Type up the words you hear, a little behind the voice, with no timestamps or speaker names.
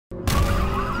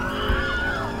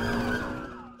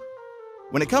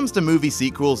When it comes to movie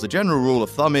sequels, the general rule of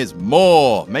thumb is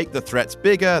more! Make the threats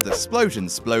bigger, the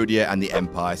explosions splodier, and the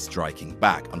empire striking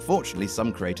back. Unfortunately,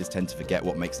 some creators tend to forget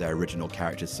what makes their original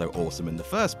characters so awesome in the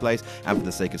first place, and for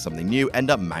the sake of something new, end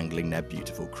up mangling their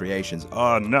beautiful creations.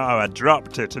 Oh no, I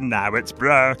dropped it and now it's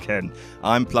broken.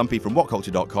 I'm Plumpy from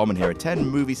Whatculture.com, and here are 10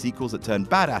 movie sequels that turn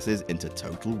badasses into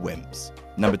total wimps.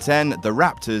 Number 10, The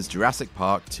Raptors, Jurassic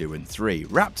Park 2 and 3.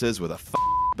 Raptors were the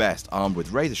best, armed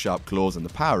with razor-sharp claws and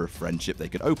the power of friendship. They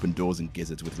could open doors and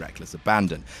gizzards with reckless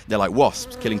abandon. They're like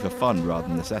wasps, killing for fun rather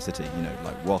than necessity,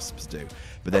 like wasps do.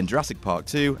 But then Jurassic Park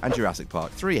 2 and Jurassic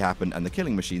Park 3 happened, and the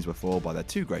killing machines were foiled by their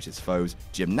two greatest foes,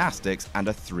 gymnastics and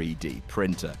a 3D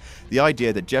printer. The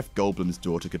idea that Jeff Goldblum's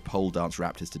daughter could pole dance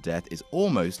raptors to death is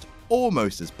almost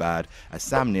as bad as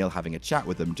Sam Neill having a chat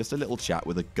with them, just a little chat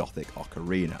with a gothic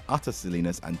ocarina. Utter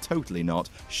silliness and totally not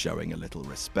showing a little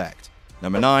respect.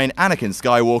 Number 9, Anakin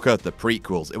Skywalker, the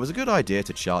prequels. It was a good idea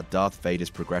to chart Darth Vader's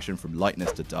progression from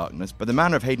lightness to darkness, but the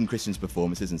manner of Hayden Christensen's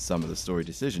performances and some of the story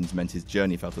decisions meant his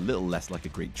journey felt a little less like a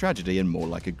Greek tragedy and more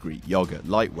like a Greek yogurt,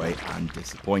 lightweight and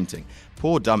disappointing.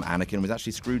 Poor dumb Anakin was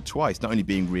actually screwed twice, not only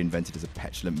being reinvented as a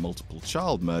petulant multiple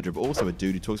child murderer, but also a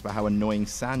dude who talks about how annoying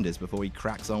sand is before he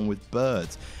cracks on with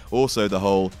birds. Also the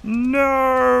whole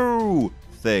 "no"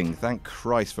 thing. Thank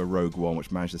Christ for Rogue One,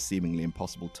 which managed the seemingly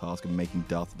impossible task of making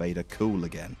Darth Vader cool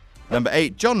again. Number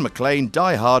 8, John McClane,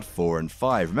 Die Hard 4 and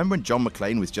 5. Remember when John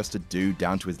McClane was just a dude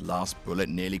down to his last bullet,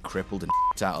 nearly crippled and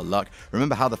out of luck?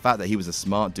 Remember how the fact that he was a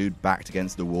smart dude backed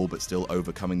against the wall but still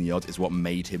overcoming the odds is what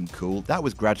made him cool? That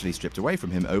was gradually stripped away from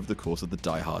him over the course of the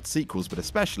Die Hard sequels, but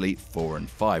especially 4 and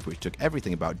 5, which took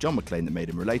everything about John McClane that made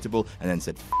him relatable and then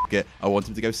said, "F*** it, I want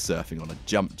him to go surfing on a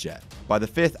jump jet." By the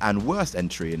 5th and worst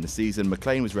entry in the season,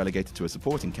 McClane was relegated to a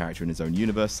supporting character in his own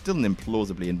universe, still an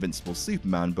implausibly invincible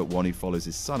Superman, but one who follows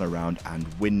his son around and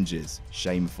whinges.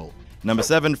 Shameful. Number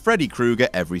 7, Freddy Krueger,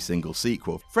 every single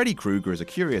sequel. Freddy Krueger is a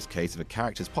curious case of a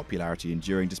character's popularity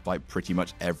enduring despite pretty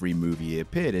much every movie he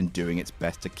appeared in doing its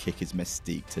best to kick his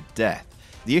mystique to death.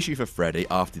 The issue for Freddy,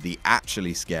 after the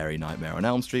actually scary Nightmare on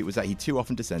Elm Street, was that he too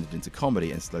often descended into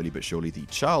comedy, and slowly but surely the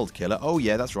child killer, oh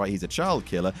yeah, that's right, he's a child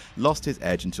killer, lost his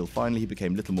edge until finally he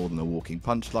became little more than a walking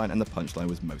punchline, and the punchline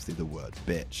was mostly the word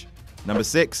bitch. Number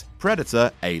 6, Predator,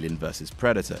 Alien vs.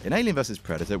 Predator. In Alien vs.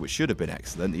 Predator, which should have been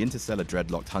excellent, the interstellar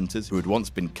dreadlocked hunters, who had once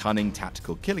been cunning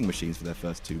tactical killing machines for their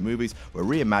first 2 movies, were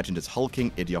reimagined as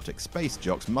hulking, idiotic space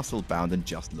jocks, muscle-bound and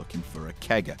just looking for a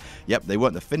kegger. Yep, they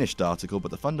weren't the finished article, but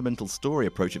the fundamental story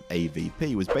approach of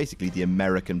AVP was basically the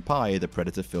American Pie of the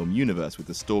Predator film universe, with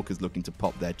the stalkers looking to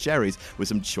pop their cherries with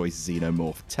some choice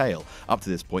xenomorph tail. Up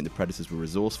to this point, the Predators were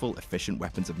resourceful, efficient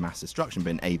weapons of mass destruction, but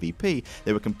in AVP,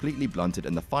 they were completely blunted,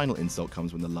 and the final insult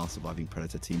comes when the last surviving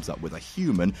Predator teams up with a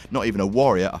human, not even a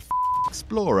warrior, a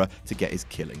explorer, to get his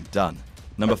killing done.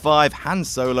 Number 5, Han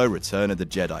Solo, Return of the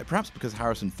Jedi. Perhaps because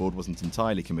Harrison Ford wasn't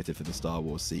entirely committed for the Star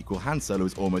Wars sequel, Han Solo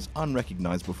is almost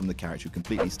unrecognizable from the character who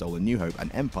completely stole A New Hope and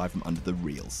Empire from under the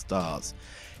real stars.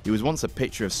 He was once a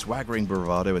picture of swaggering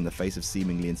bravado in the face of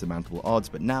seemingly insurmountable odds,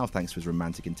 but now, thanks to his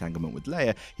romantic entanglement with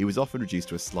Leia, he was often reduced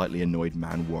to a slightly annoyed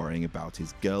man worrying about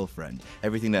his girlfriend.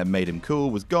 Everything that had made him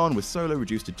cool was gone, with Solo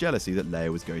reduced to jealousy that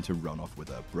Leia was going to run off with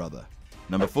her brother.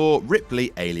 Number 4,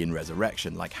 Ripley, Alien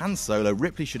Resurrection. Like Han Solo,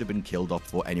 Ripley should have been killed off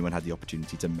before anyone had the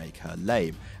opportunity to make her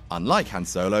lame. Unlike Han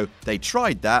Solo, they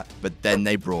tried that, but then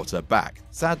they brought her back.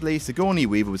 Sadly, Sigourney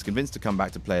Weaver was convinced to come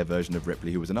back to play a version of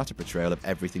Ripley who was an utter portrayal of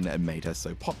everything that had made her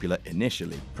so popular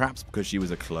initially. Perhaps because she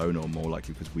was a clone, or more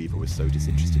likely because Weaver was so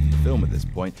disinterested in the film at this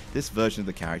point, this version of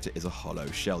the character is a hollow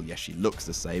shell. Yes, she looks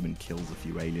the same and kills a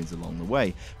few aliens along the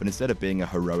way, but instead of being a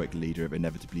heroic leader of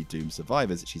inevitably doomed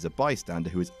survivors, she's a bystander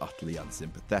who is utterly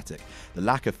unsympathetic. The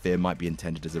lack of fear might be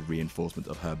intended as a reinforcement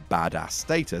of her badass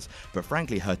status, but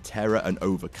frankly her terror and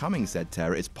overcoming said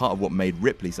terror is part of what made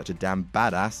Ripley such a damn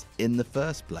badass in the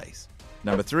first place.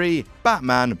 Number 3,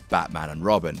 Batman, Batman and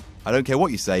Robin. I don't care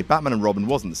what you say, Batman and Robin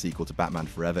wasn't the sequel to Batman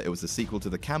Forever, it was the sequel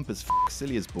to the camp as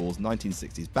silly as balls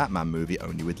 1960s Batman movie,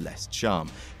 only with less charm.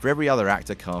 For every other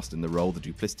actor cast in the role, the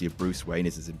duplicity of Bruce Wayne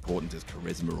is as important as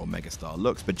charisma or megastar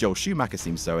looks, but Joel Schumacher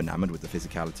seems so enamored with the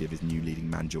physicality of his new leading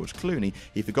man George Clooney,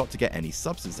 he forgot to get any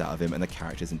substance out of him, and the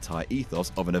character's entire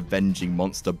ethos of an avenging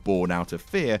monster born out of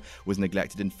fear was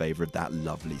neglected in favour of that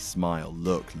lovely smile.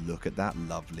 Look at that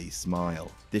lovely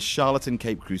smile. This charlatan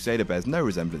Caped Crusader bears no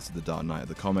resemblance to the Dark Knight of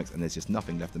the comics, and there's just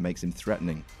nothing left that makes him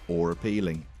threatening or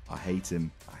appealing. I hate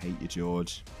him. I hate you,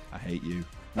 George. I hate you.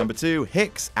 Number 2,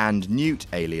 Hicks and Newt,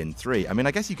 Alien 3. I mean,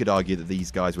 I guess you could argue that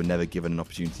these guys were never given an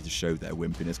opportunity to show their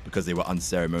wimpiness because they were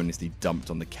unceremoniously dumped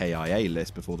on the KIA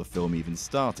list before the film even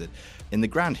started. In the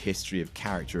grand history of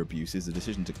character abuses, the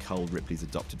decision to cull Ripley's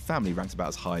adopted family ranks about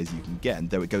as high as you can get, and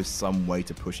though it goes some way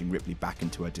to pushing Ripley back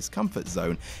into her discomfort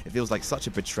zone, it feels like such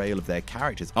a betrayal of their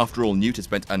characters. After all, Newt had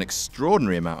spent an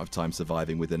extraordinary amount of time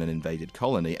surviving within an invaded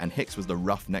colony, and Hicks was the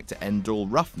roughneck to end all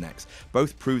roughnecks.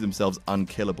 Both proved themselves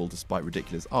unkillable despite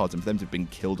ridiculous odds, and for them to have been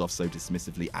killed off so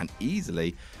dismissively and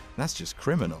easily, that's just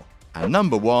criminal. And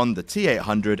number 1, the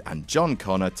T-800 and John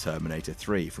Connor Terminator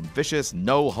 3. From vicious,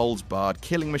 no-holds-barred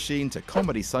killing machine to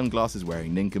comedy sunglasses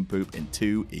wearing nincompoop in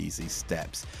 2 easy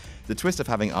steps. The twist of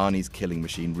having Arnie's killing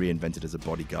machine reinvented as a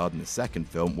bodyguard in the second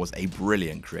film was a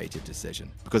brilliant creative decision,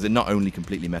 because it not only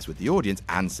completely messed with the audience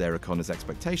and Sarah Connor's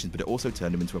expectations, but it also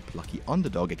turned him into a plucky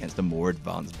underdog against a more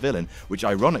advanced villain, which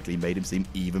ironically made him seem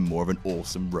even more of an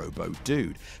awesome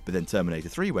robo-dude. But then Terminator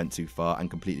 3 went too far and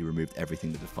completely removed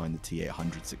everything that defined the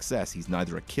T-800's success. He's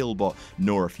neither a killbot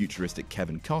nor a futuristic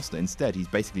Kevin Costner. Instead, he's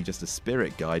basically just a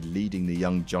spirit guide leading the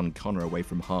young John Connor away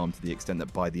from harm to the extent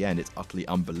that by the end it's utterly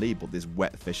unbelievable this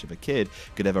wet fish of a kid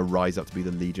could ever rise up to be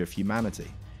the leader of humanity.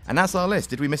 And that's our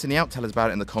list. Did we miss any out? Tell us about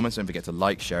it in the comments. Don't forget to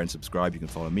like, share and subscribe. You can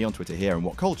follow me on Twitter here and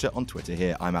Whatculture on Twitter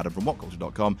here. I'm Adam from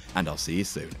Whatculture.com, and I'll see you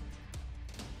soon.